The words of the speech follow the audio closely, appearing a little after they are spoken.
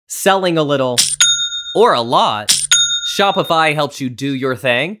Selling a little or a lot, Shopify helps you do your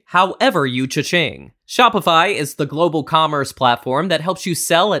thing, however you cha-ching. Shopify is the global commerce platform that helps you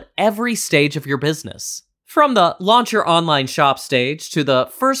sell at every stage of your business. From the launch your online shop stage to the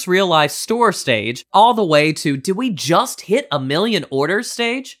first real life store stage, all the way to did we just hit 1 million orders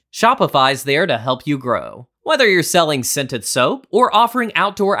stage, Shopify's there to help you grow. Whether you're selling scented soap or offering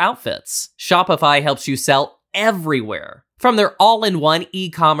outdoor outfits, Shopify helps you sell everywhere. From their all-in-one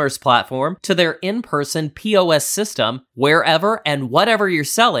e-commerce platform to their in-person POS system, wherever and whatever you're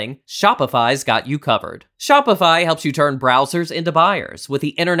selling, Shopify's got you covered. Shopify helps you turn browsers into buyers with the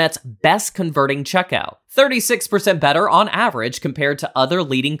internet's best converting checkout, 36% better on average compared to other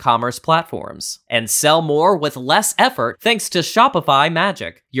leading commerce platforms. And sell more with less effort thanks to Shopify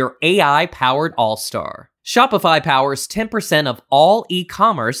Magic, your AI-powered all-star. Shopify powers 10% of all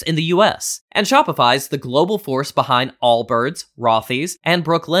e-commerce in the US, and Shopify's the global force behind Allbirds, Rothy's, and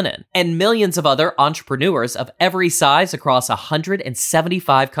Brooklinen, and millions of other entrepreneurs of every size across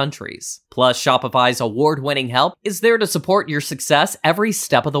 175 countries. Plus, Shopify's award-winning help is there to support your success every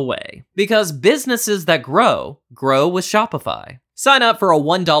step of the way. Because businesses that grow with Shopify. Sign up for a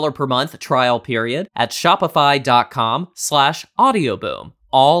 $1 per month trial period at shopify.com/audioboom,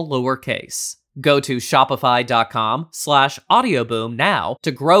 all lowercase. Go to shopify.com/audioboom now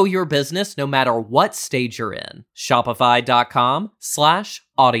to grow your business no matter what stage you're in.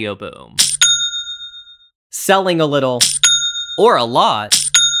 Shopify.com/audioboom. Selling a little or a lot,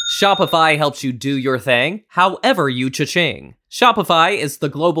 Shopify helps you do your thing, however you cha-ching. Shopify is the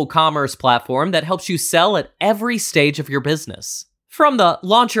global commerce platform that helps you sell at every stage of your business. From the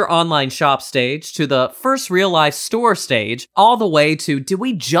launch your online shop stage to the first real life store stage, all the way to did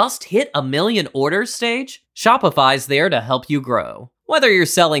we just hit 1 million orders stage, Shopify's there to help you grow. Whether you're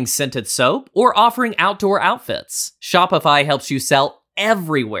selling scented soap or offering outdoor outfits, Shopify helps you sell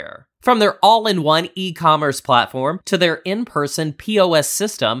everywhere. From their all-in-one e-commerce platform to their in-person POS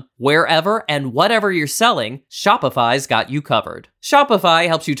system, wherever and whatever you're selling, Shopify's got you covered. Shopify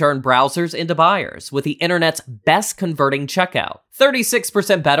helps you turn browsers into buyers with the internet's best converting checkout,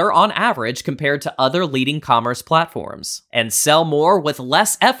 36% better on average compared to other leading commerce platforms. And sell more with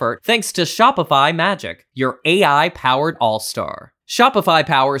less effort thanks to Shopify Magic, your AI-powered all-star. Shopify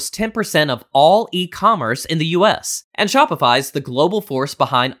powers 10% of all e-commerce in the US, and Shopify's the global force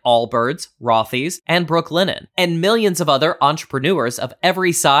behind Allbirds, Rothy's, and Brooklinen, and millions of other entrepreneurs of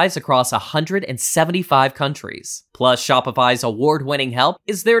every size across 175 countries. Plus, Shopify's award-winning help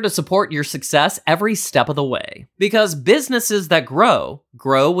is there to support your success every step of the way. Because businesses that grow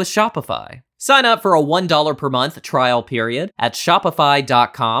with Shopify. Sign up for a $1 per month trial period at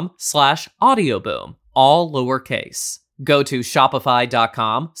shopify.com/audioboom, all lowercase. Go to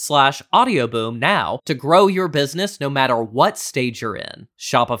shopify.com/audioboom now to grow your business no matter what stage you're in.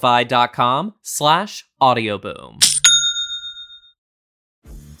 Shopify.com/audioboom.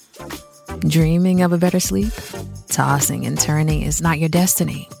 Dreaming of a better sleep? Tossing and turning is not your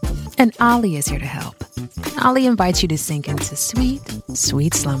destiny. And Ollie is here to help. Ollie invites you to sink into sweet,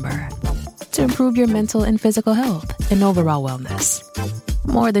 sweet slumber to improve your mental and physical health and overall wellness.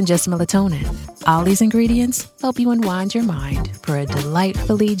 More than just melatonin, Ollie's ingredients help you unwind your mind for a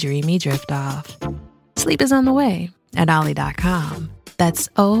delightfully dreamy drift off. Sleep is on the way at Ollie.com. That's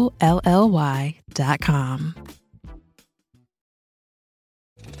OLLY.com.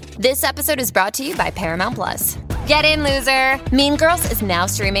 This episode is brought to you by Paramount Plus. Get in, loser! Mean Girls is now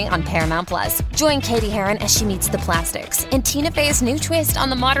streaming on Paramount Plus. Join Katie Heron as she meets the plastics in Tina Fey's new twist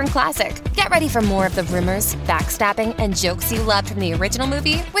on the modern classic. Get ready for more of the rumors, backstabbing, and jokes you loved from the original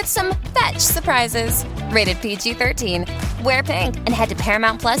movie with some fetch surprises. Rated PG-13. Wear pink and head to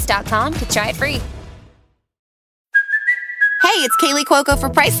ParamountPlus.com to try it free. Hey, it's Kaylee Cuoco for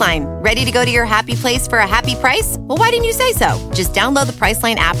Priceline. Ready to go to your happy place for a happy price? Well, why didn't you say so? Just download the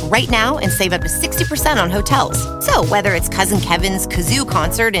Priceline app right now and save up to 60% on hotels. So whether it's Cousin Kevin's Kazoo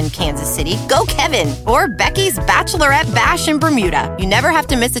Concert in Kansas City, go Kevin, or Becky's Bachelorette Bash in Bermuda, you never have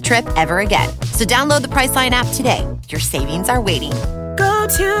to miss a trip ever again. So download the Priceline app today. Your savings are waiting. Go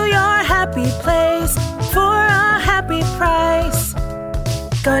to your happy place for a happy price.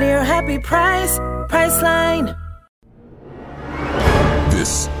 Go to your happy price, Priceline.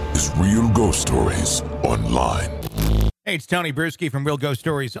 This is Real Ghost Stories Online. Hey, it's Tony Bruschi from Real Ghost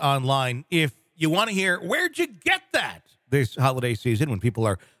Stories Online. If you want to hear, where'd you get that this holiday season when people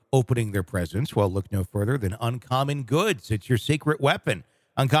are opening their presents, well, look no further than Uncommon Goods. It's your secret weapon.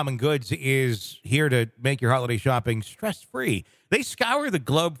 Uncommon Goods is here to make your holiday shopping stress-free. They scour the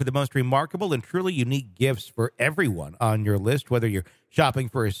globe for the most remarkable and truly unique gifts for everyone on your list, whether you're shopping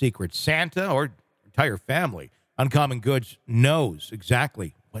for a secret Santa or entire family. Uncommon Goods knows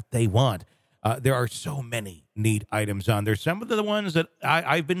exactly what they want. There are so many neat items on there. Some of the ones that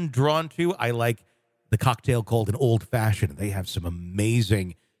I've been drawn to, I like the cocktail called an Old Fashioned. They have some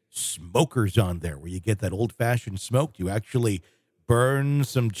amazing smokers on there where you get that Old Fashioned smoked. You actually burn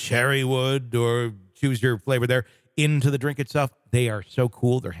some cherry wood or choose your flavor there into the drink itself. They are so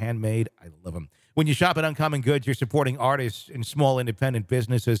cool. They're handmade. I love them. When you shop at Uncommon Goods, you're supporting artists and small independent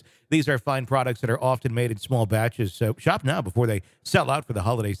businesses. These are fine products that are often made in small batches. So shop now before they sell out for the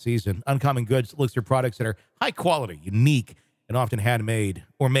holiday season. Uncommon Goods looks for products that are high quality, unique, and often handmade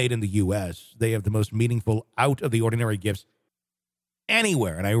or made in the U.S. They have the most meaningful, out-of-the-ordinary gifts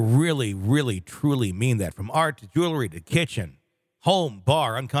anywhere. And I really, really, truly mean that. From art to jewelry to kitchen, home,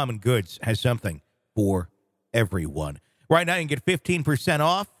 bar, Uncommon Goods has something for everyone. Right now, you can get 15%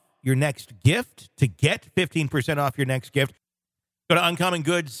 off your next gift. To get 15% off your next gift, go to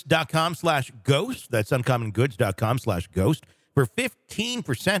uncommongoods.com/ghost. That's uncommongoods.com/ghost for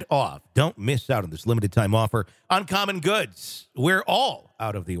 15% off. Don't miss out on this limited time offer. Uncommon Goods. We're all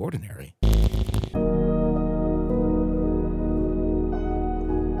out of the ordinary.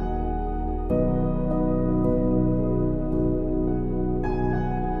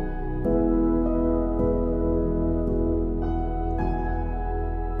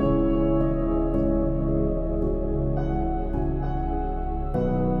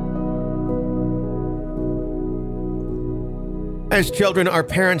 As children, our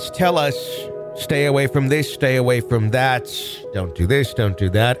parents tell us, stay away from this, stay away from that, don't do this, don't do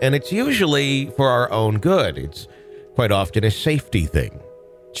that, and it's usually for our own good. It's quite often a safety thing.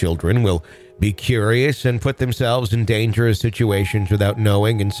 Children will be curious and put themselves in dangerous situations without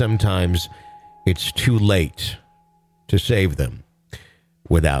knowing, and sometimes it's too late to save them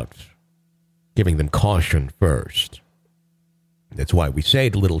without giving them caution first. That's why we say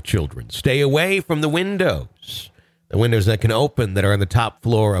to little children, stay away from the windows. The windows that can open that are on the top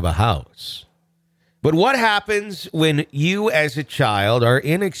floor of a house. But what happens when you as a child are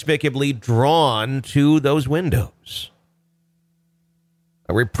inexplicably drawn to those windows?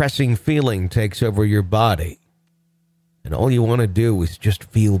 A repressing feeling takes over your body. And all you want to do is just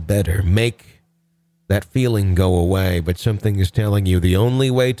feel better. Make that feeling go away. But something is telling you the only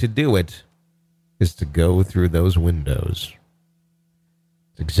way to do it is to go through those windows.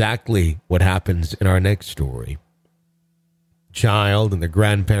 It's exactly what happens in our next story. Child in the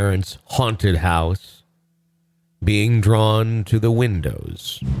grandparents' haunted house being drawn to the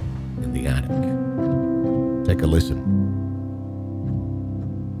windows in the attic. Take a listen.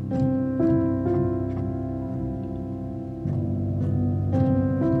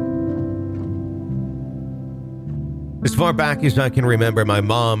 As far back as I can remember, my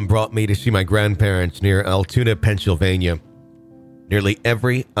mom brought me to see my grandparents near Altoona, Pennsylvania, nearly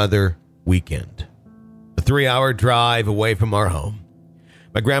every other weekend. A 3-hour drive away from our home.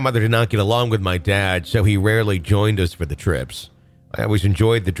 My grandmother did not get along with my dad, so he rarely joined us for the trips. I always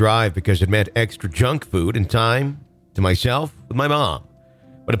enjoyed the drive because it meant extra junk food and time to myself with my mom.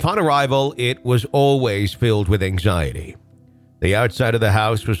 But upon arrival, it was always filled with anxiety. The outside of the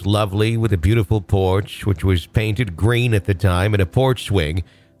house was lovely with a beautiful porch, which was painted green at the time, and a porch swing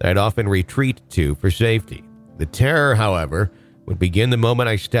that I'd often retreat to for safety. The terror, however, would begin the moment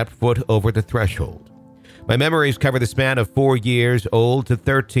I stepped foot over the threshold. My memories cover the span of 4 years old to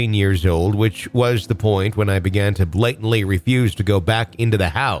 13 years old, which was the point when I began to blatantly refuse to go back into the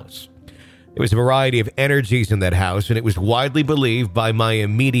house. There was a variety of energies in that house, and it was widely believed by my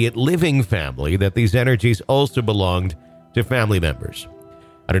immediate living family that these energies also belonged to family members.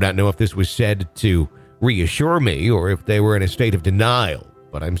 I do not know if this was said to reassure me or if they were in a state of denial,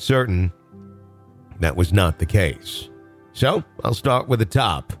 but I'm certain that was not the case. So I'll start with the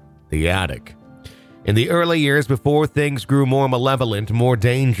top, the attic. In the early years before things grew more malevolent, more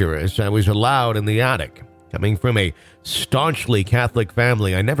dangerous, I was allowed in the attic. Coming from a staunchly Catholic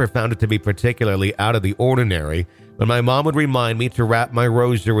family, I never found it to be particularly out of the ordinary when my mom would remind me to wrap my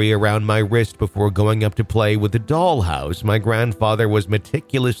rosary around my wrist before going up to play with the dollhouse my grandfather was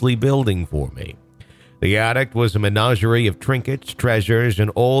meticulously building for me. The attic was a menagerie of trinkets, treasures,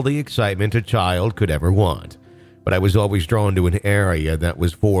 and all the excitement a child could ever want. But I was always drawn to an area that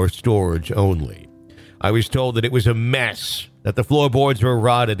was for storage only. I was told that it was a mess, that the floorboards were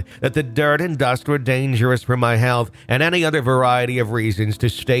rotted, that the dirt and dust were dangerous for my health, and any other variety of reasons to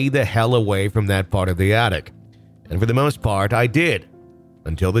stay the hell away from that part of the attic. And for the most part, I did,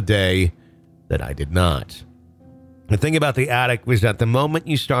 until the day that I did not. The thing about the attic was that the moment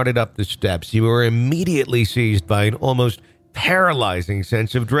you started up the steps, you were immediately seized by an almost paralyzing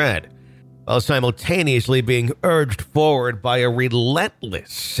sense of dread, while simultaneously being urged forward by a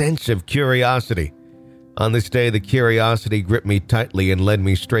relentless sense of curiosity. On this day, the curiosity gripped me tightly and led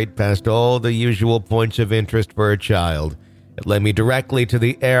me straight past all the usual points of interest for a child. It led me directly to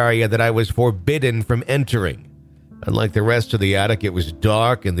the area that I was forbidden from entering. Unlike the rest of the attic, it was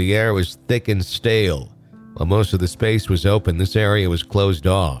dark and the air was thick and stale. While most of the space was open, this area was closed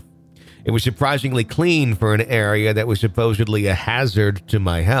off. It was surprisingly clean for an area that was supposedly a hazard to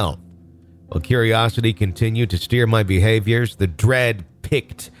my health. While curiosity continued to steer my behaviors, the dread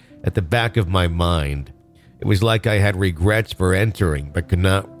picked at the back of my mind. It was like I had regrets for entering, but could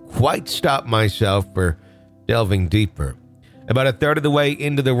not quite stop myself for delving deeper. About a third of the way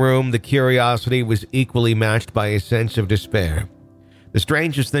into the room, the curiosity was equally matched by a sense of despair. The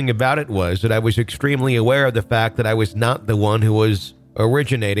strangest thing about it was that I was extremely aware of the fact that I was not the one who was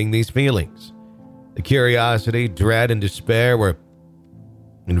originating these feelings. The curiosity, dread, and despair were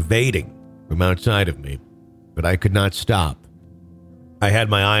invading from outside of me, but I could not stop. I had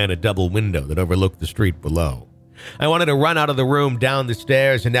my eye on a double window that overlooked the street below. I wanted to run out of the room, down the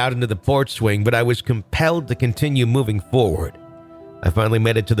stairs, and out into the porch swing, but I was compelled to continue moving forward. I finally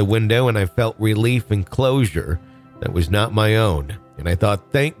made it to the window, and I felt relief and closure that was not my own, and I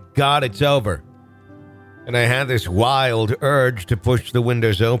thought, thank God it's over. And I had this wild urge to push the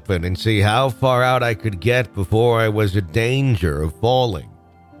windows open and see how far out I could get before I was in danger of falling.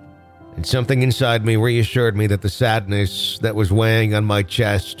 And something inside me reassured me that the sadness that was weighing on my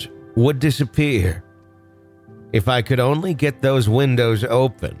chest would disappear if I could only get those windows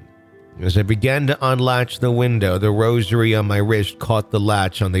open. As I began to unlatch the window, the rosary on my wrist caught the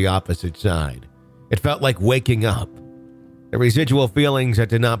latch on the opposite side. It felt like waking up. The residual feelings that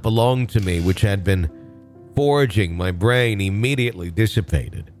did not belong to me, which had been forging my brain, immediately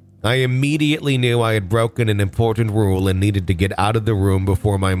dissipated. I immediately knew I had broken an important rule and needed to get out of the room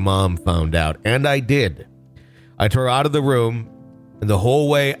before my mom found out, and I did. I tore out of the room and the whole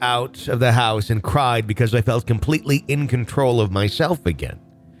way out of the house and cried because I felt completely in control of myself again.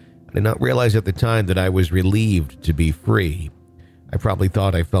 I did not realize at the time that I was relieved to be free. I probably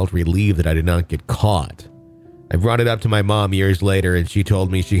thought I felt relieved that I did not get caught. I brought it up to my mom years later, and she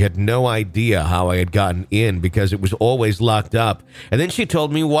told me she had no idea how I had gotten in because it was always locked up. And then she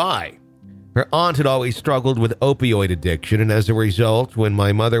told me why. Her aunt had always struggled with opioid addiction, and as a result, when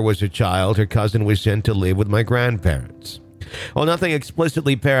my mother was a child, her cousin was sent to live with my grandparents. While nothing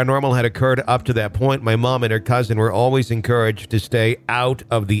explicitly paranormal had occurred up to that point, my mom and her cousin were always encouraged to stay out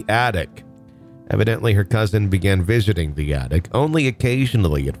of the attic. Evidently, her cousin began visiting the attic, only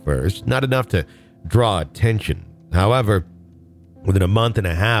occasionally at first, not enough to draw attention. However, within a month and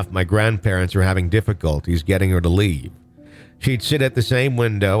a half, my grandparents were having difficulties getting her to leave. She'd sit at the same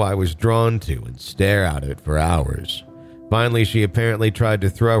window I was drawn to and stare out of it for hours. Finally, she apparently tried to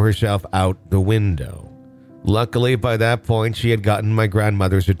throw herself out the window. Luckily, by that point, she had gotten my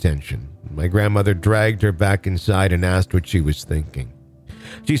grandmother's attention. My grandmother dragged her back inside and asked what she was thinking.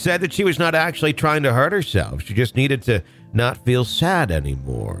 She said that she was not actually trying to hurt herself. She just needed to not feel sad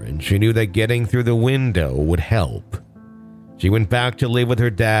anymore, and she knew that getting through the window would help. She went back to live with her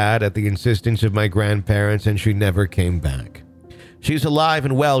dad at the insistence of my grandparents, and she never came back. She's alive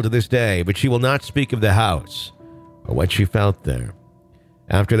and well to this day, but she will not speak of the house or what she felt there.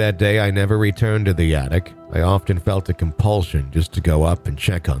 After that day, I never returned to the attic. I often felt a compulsion just to go up and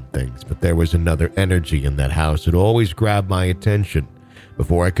check on things, but there was another energy in that house that always grabbed my attention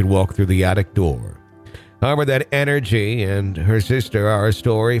before I could walk through the attic door. However, that energy and her sister are a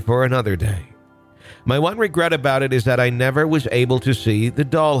story for another day. My one regret about it is that I never was able to see the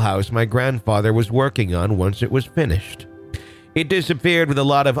dollhouse my grandfather was working on once it was finished. It disappeared with a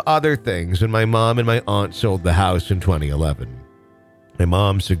lot of other things when my mom and my aunt sold the house in 2011. My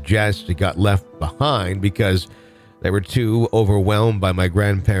mom suggests it got left behind because they were too overwhelmed by my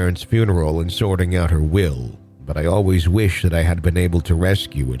grandparents' funeral and sorting out her will. But I always wish that I had been able to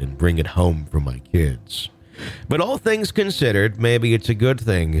rescue it and bring it home for my kids. But all things considered, maybe it's a good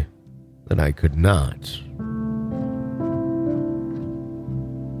thing that I could not.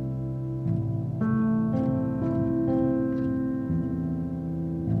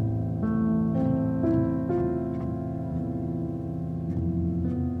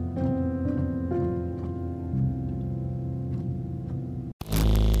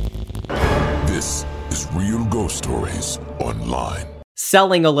 This is Real Ghost Stories Online.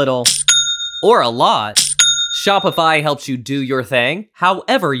 Selling a little or a lot, Shopify helps you do your thing,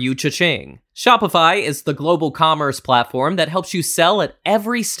 however you cha-ching. Shopify is the global commerce platform that helps you sell at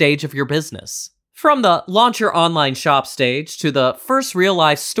every stage of your business. From the launch your online shop stage to the first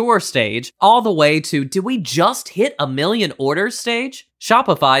real-life store stage, all the way to did we just hit 1 million orders stage?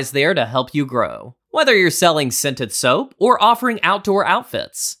 Shopify's there to help you grow. Whether you're selling scented soap or offering outdoor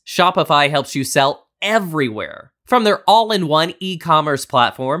outfits, Shopify helps you sell everywhere. From their all-in-one e-commerce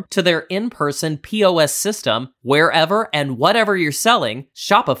platform to their in-person POS system, wherever and whatever you're selling,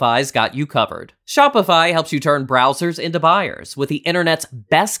 Shopify's got you covered. Shopify helps you turn browsers into buyers with the internet's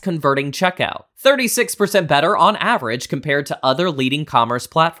best converting checkout, 36% better on average compared to other leading commerce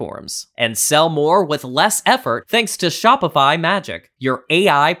platforms. And sell more with less effort thanks to Shopify Magic, your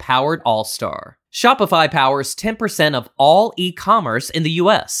AI-powered all-star. Shopify powers 10% of all e-commerce in the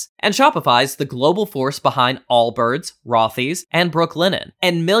US, and Shopify's the global force behind Allbirds, Rothy's, and Brooklinen,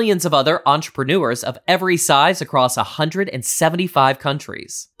 and millions of other entrepreneurs of every size across 175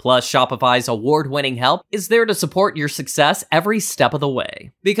 countries. Plus, Shopify's award-winning help is there to support your success every step of the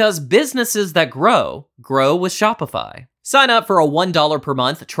way. Because businesses that grow with Shopify. Sign up for a $1 per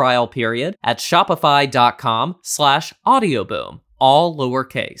month trial period at shopify.com/audioboom, all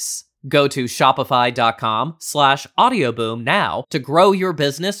lowercase. Go to shopify.com/audioboom now to grow your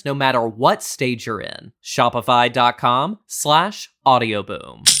business no matter what stage you're in.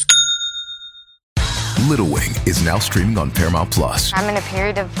 Shopify.com/audioboom. Little Wing is now streaming on Paramount Plus. I'm in a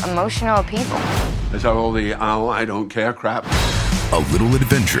period of emotional upheaval. Is that all the I don't care crap? A little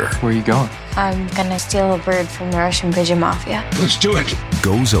adventure. Where are you going? I'm gonna steal a bird from the Russian pigeon mafia. Let's do it.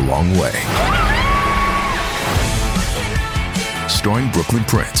 Goes a long way. Starring Brooklyn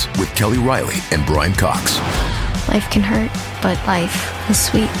Prince with Kelly Riley and Brian Cox. Life can hurt, but life is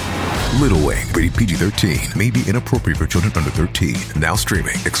sweet. Little Wing, rated PG-13, may be inappropriate for children under 13. Now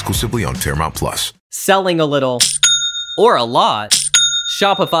streaming exclusively on Paramount Plus. Selling a little or a lot,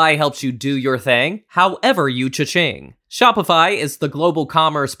 Shopify helps you do your thing, however you cha-ching. Shopify is the global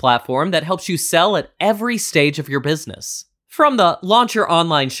commerce platform that helps you sell at every stage of your business. From the launch your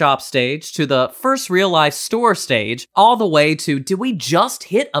online shop stage to the first real life store stage, all the way to did we just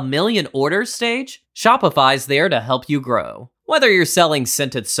hit 1 million orders stage? Shopify's there to help you grow. Whether you're selling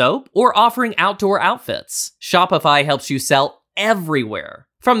scented soap or offering outdoor outfits, Shopify helps you sell everywhere.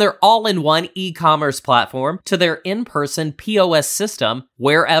 From their all-in-one e-commerce platform to their in-person POS system,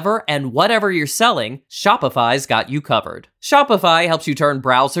 wherever and whatever you're selling, Shopify's got you covered. Shopify helps you turn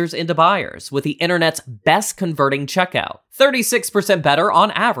browsers into buyers with the internet's best converting checkout, 36% better on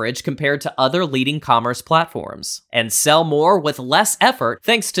average compared to other leading commerce platforms. And sell more with less effort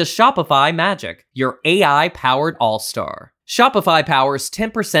thanks to Shopify Magic, your AI-powered all-star. Shopify powers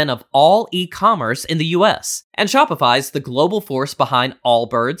 10% of all e-commerce in the US, and Shopify's the global force behind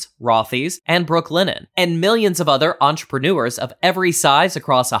Allbirds, Rothy's, and Brooklinen, and millions of other entrepreneurs of every size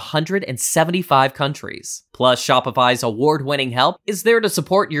across 175 countries. Plus, Shopify's award-winning help is there to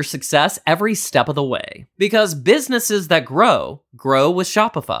support your success every step of the way. Because businesses that grow with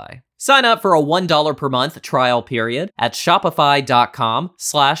Shopify. Sign up for a $1 per month trial period at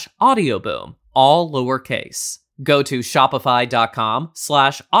shopify.com/audioboom, all lowercase. Go to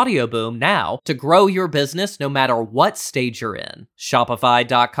shopify.com/audioboom now to grow your business no matter what stage you're in.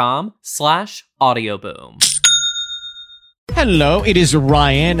 Shopify.com/audioboom. Hello, it is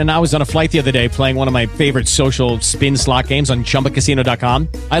Ryan, and I was on a flight the other day playing one of my favorite social spin slot games on ChumbaCasino.com.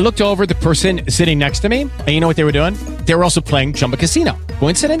 I looked over at the person sitting next to me, and you know what they were doing? They were also playing Chumba Casino.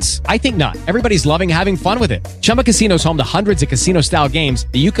 Coincidence? I think not. Everybody's loving having fun with it. Chumba Casino is home to hundreds of casino-style games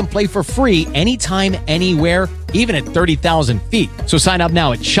that you can play for free anytime, anywhere, even at 30,000 feet. So sign up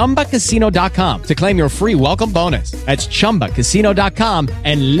now at ChumbaCasino.com to claim your free welcome bonus. That's ChumbaCasino.com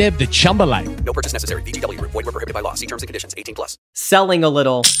and live the Chumba life. No purchase necessary. VGW. Void where prohibited by law. See terms and conditions. 18+. Selling a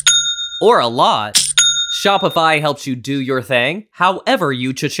little or a lot, Shopify helps you do your thing, however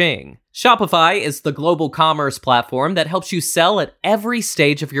you cha-ching. Shopify is the global commerce platform that helps you sell at every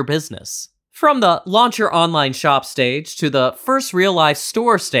stage of your business. From the launch your online shop stage to the first real life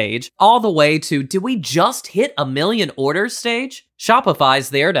store stage, all the way to did we just hit 1 million orders stage?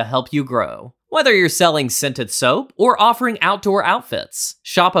 Shopify's there to help you grow. Whether you're selling scented soap or offering outdoor outfits,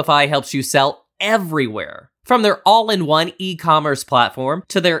 Shopify helps you sell everywhere. From their all-in-one e-commerce platform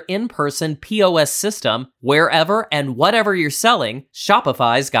to their in-person POS system, wherever and whatever you're selling,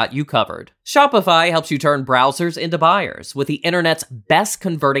 Shopify's got you covered. Shopify helps you turn browsers into buyers with the internet's best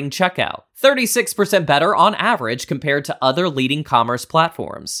converting checkout, 36% better on average compared to other leading commerce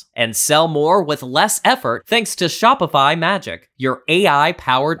platforms. And sell more with less effort thanks to Shopify Magic, your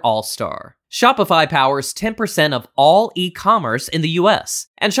AI-powered all-star. Shopify powers 10% of all e-commerce in the US,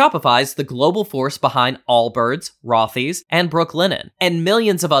 and Shopify's the global force behind Allbirds, Rothy's, and Brooklinen, and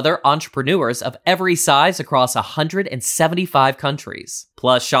millions of other entrepreneurs of every size across 175 countries.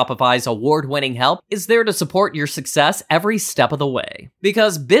 Plus, Shopify's award-winning help is there to support your success every step of the way.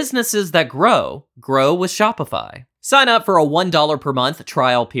 Because businesses that grow with Shopify. Sign up for a $1 per month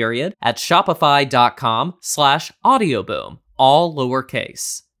trial period at shopify.com/audioboom, all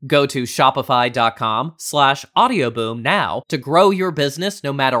lowercase. Go to shopify.com/audioboom now to grow your business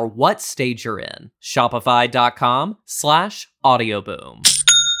no matter what stage you're in. Shopify.com/audioboom.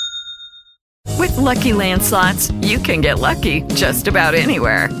 With Lucky Land Slots, you can get lucky just about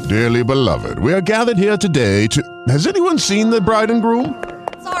anywhere. Dearly beloved, we are gathered here today to... Has anyone seen the bride and groom?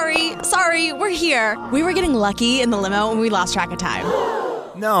 Sorry, we're here. We were getting lucky in the limo and we lost track of time.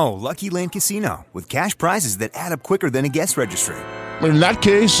 No, Lucky Land Casino, with cash prizes that add up quicker than a guest registry. In that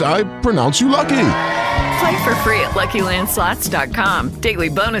case, I pronounce you lucky. Play for free at LuckyLandSlots.com. Daily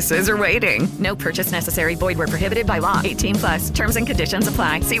bonuses are waiting. No purchase necessary. Void where prohibited by law. 18+. Terms and conditions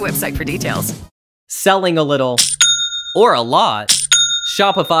apply. See website for details. Selling a little or a lot,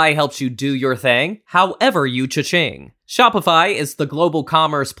 Shopify helps you do your thing, however you cha-ching. Shopify is the global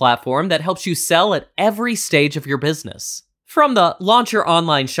commerce platform that helps you sell at every stage of your business. From the launch your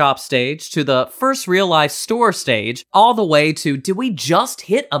online shop stage to the first real life store stage, all the way to did we just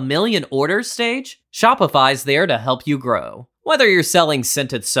hit 1 million orders stage? Shopify's there to help you grow. Whether you're selling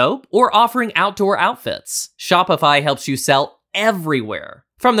scented soap or offering outdoor outfits, Shopify helps you sell everywhere.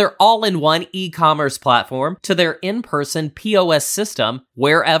 From their all-in-one e-commerce platform to their in-person POS system,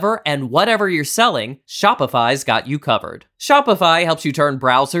 wherever and whatever you're selling, Shopify's got you covered. Shopify helps you turn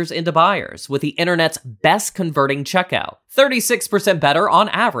browsers into buyers with the internet's best converting checkout, 36% better on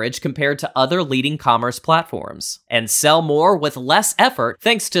average compared to other leading commerce platforms. And sell more with less effort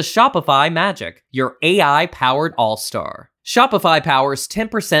thanks to Shopify Magic, your AI-powered all-star. Shopify powers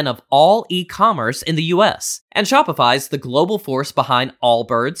 10% of all e-commerce in the US, and Shopify's the global force behind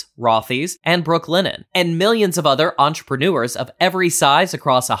Allbirds, Rothy's, and Brooklinen, and millions of other entrepreneurs of every size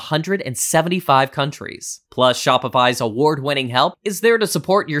across 175 countries. Plus, Shopify's award-winning help is there to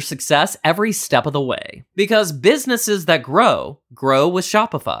support your success every step of the way. Because businesses that grow with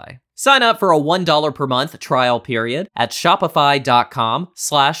Shopify. Sign up for a $1 per month trial period at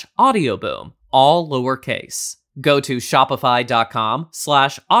shopify.com/audioboom, all lowercase. Go to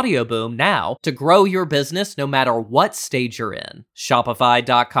shopify.com/audioboom now to grow your business no matter what stage you're in.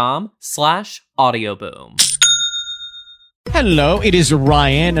 Shopify.com/audioboom. Hello, it is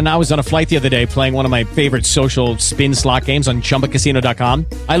Ryan, and I was on a flight the other day playing one of my favorite social spin slot games on ChumbaCasino.com.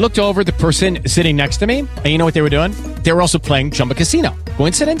 I looked over at the person sitting next to me, and you know what they were doing? They were also playing Chumba Casino.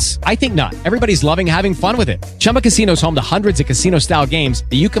 Coincidence? I think not. Everybody's loving having fun with it. Chumba Casino is home to hundreds of casino-style games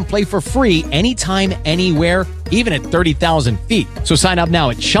that you can play for free anytime, anywhere, even at 30,000 feet. So sign up now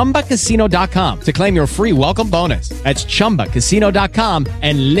at ChumbaCasino.com to claim your free welcome bonus. That's ChumbaCasino.com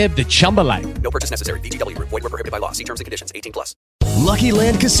and live the Chumba life. No purchase necessary. VGW. Void where prohibited by law. See terms and conditions. 18+. Lucky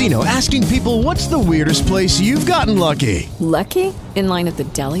Land Casino, asking people, what's the weirdest place you've gotten lucky? Lucky? In line at the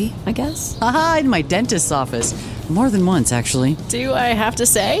deli, I guess? Aha, in my dentist's office. More than once, actually. Do I have to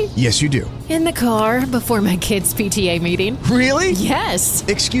say? Yes, you do. In the car before my kids' PTA meeting. Really? Yes.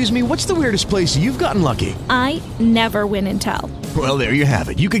 Excuse me, what's the weirdest place you've gotten lucky? I never win and tell. Well, there you have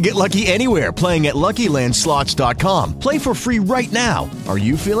it. You can get lucky anywhere, playing at LuckyLandSlots.com. Play for free right now. Are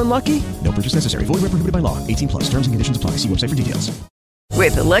you feeling lucky? No purchase necessary. Void where prohibited by law. 18+. Terms and conditions apply. See website for details.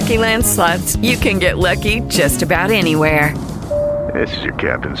 With the Lucky Land Slots, you can get lucky just about anywhere. This is your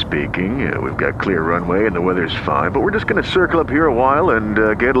captain speaking. We've got clear runway and the weather's fine, but we're just going to circle up here a while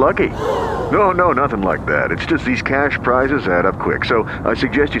and get lucky. No, nothing like that. It's just these cash prizes add up quick. So I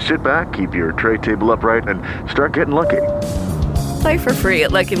suggest you sit back, keep your tray table upright, and start getting lucky. Play for free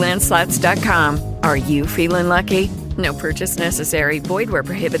at LuckyLandSlots.com. Are you feeling lucky? No purchase necessary. Void where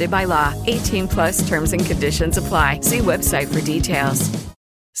prohibited by law. 18+ terms and conditions apply. See website for details.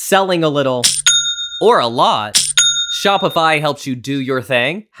 Selling a little or a lot, Shopify helps you do your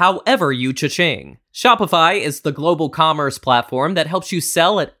thing, however you cha-ching. Shopify is the global commerce platform that helps you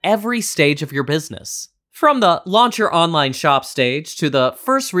sell at every stage of your business. From the launch your online shop stage to the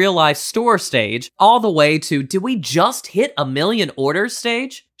first real life store stage, all the way to did we just hit 1 million orders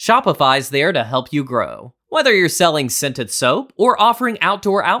stage? Shopify's there to help you grow. Whether you're selling scented soap or offering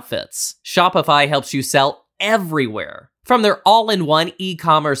outdoor outfits, Shopify helps you sell everywhere. From their all-in-one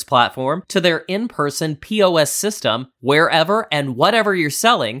e-commerce platform to their in-person POS system, wherever and whatever you're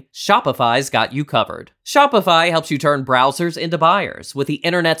selling, Shopify's got you covered. Shopify helps you turn browsers into buyers with the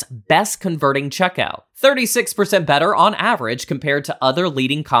internet's best converting checkout, 36% better on average compared to other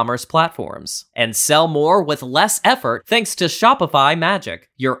leading commerce platforms. And sell more with less effort thanks to Shopify Magic,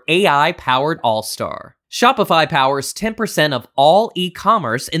 your AI-powered all-star. Shopify powers 10% of all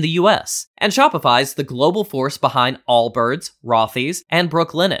e-commerce in the US, and Shopify's the global force behind Allbirds, Rothy's, and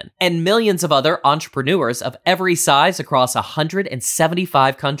Brooklinen, and millions of other entrepreneurs of every size across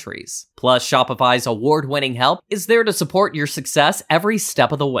 175 countries. Plus, Shopify's award-winning help is there to support your success every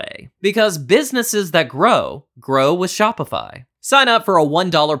step of the way. Because businesses that grow with Shopify. Sign up for a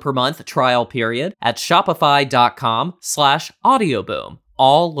 $1 per month trial period at shopify.com/audioboom,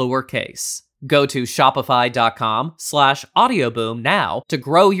 all lowercase. Go to shopify.com/audioboom now to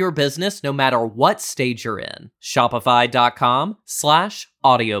grow your business no matter what stage you're in.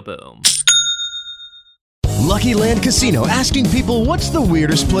 Shopify.com/audioboom. Lucky Land Casino, asking people, what's the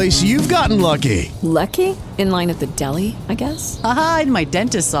weirdest place you've gotten lucky? Lucky? In line at the deli, I guess? Aha, in my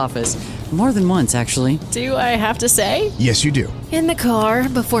dentist's office. More than once, actually. Do I have to say? Yes, you do. In the car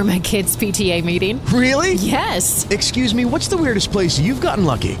before my kids' PTA meeting. Really? Yes. Excuse me, what's the weirdest place you've gotten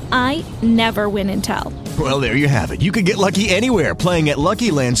lucky? I never win and tell. Well, there you have it. You can get lucky anywhere, playing at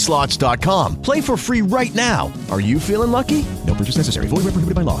LuckyLandSlots.com. Play for free right now. Are you feeling lucky? No purchase necessary. Void where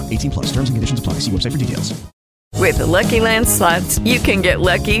prohibited by law. 18+. Terms and conditions apply. See website for details. With the Lucky Land Slots, you can get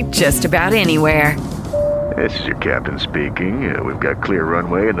lucky just about anywhere. This is your captain speaking. We've got clear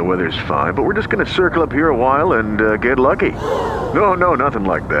runway and the weather's fine, but we're just going to circle up here a while and get lucky. No, nothing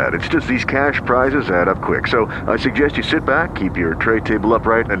like that. It's just these cash prizes add up quick. So I suggest you sit back, keep your tray table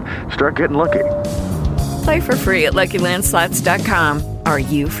upright, and start getting lucky. Play for free at LuckyLandSlots.com. Are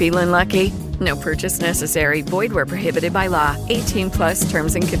you feeling lucky? No purchase necessary. Void where prohibited by law. 18+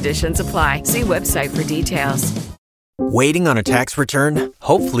 terms and conditions apply. See website for details. Waiting on a tax return?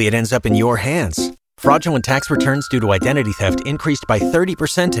 Hopefully it ends up in your hands. Fraudulent tax returns due to identity theft increased by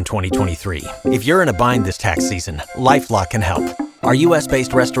 30% in 2023. If you're in a bind this tax season, LifeLock can help. Our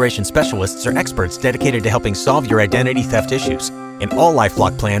U.S.-based restoration specialists are experts dedicated to helping solve your identity theft issues. And all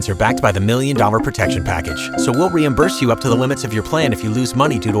LifeLock plans are backed by the $1 Million Protection Package. So we'll reimburse you up to the limits of your plan if you lose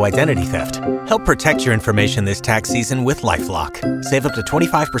money due to identity theft. Help protect your information this tax season with LifeLock. Save up to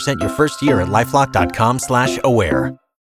 25% your first year at LifeLock.com/aware.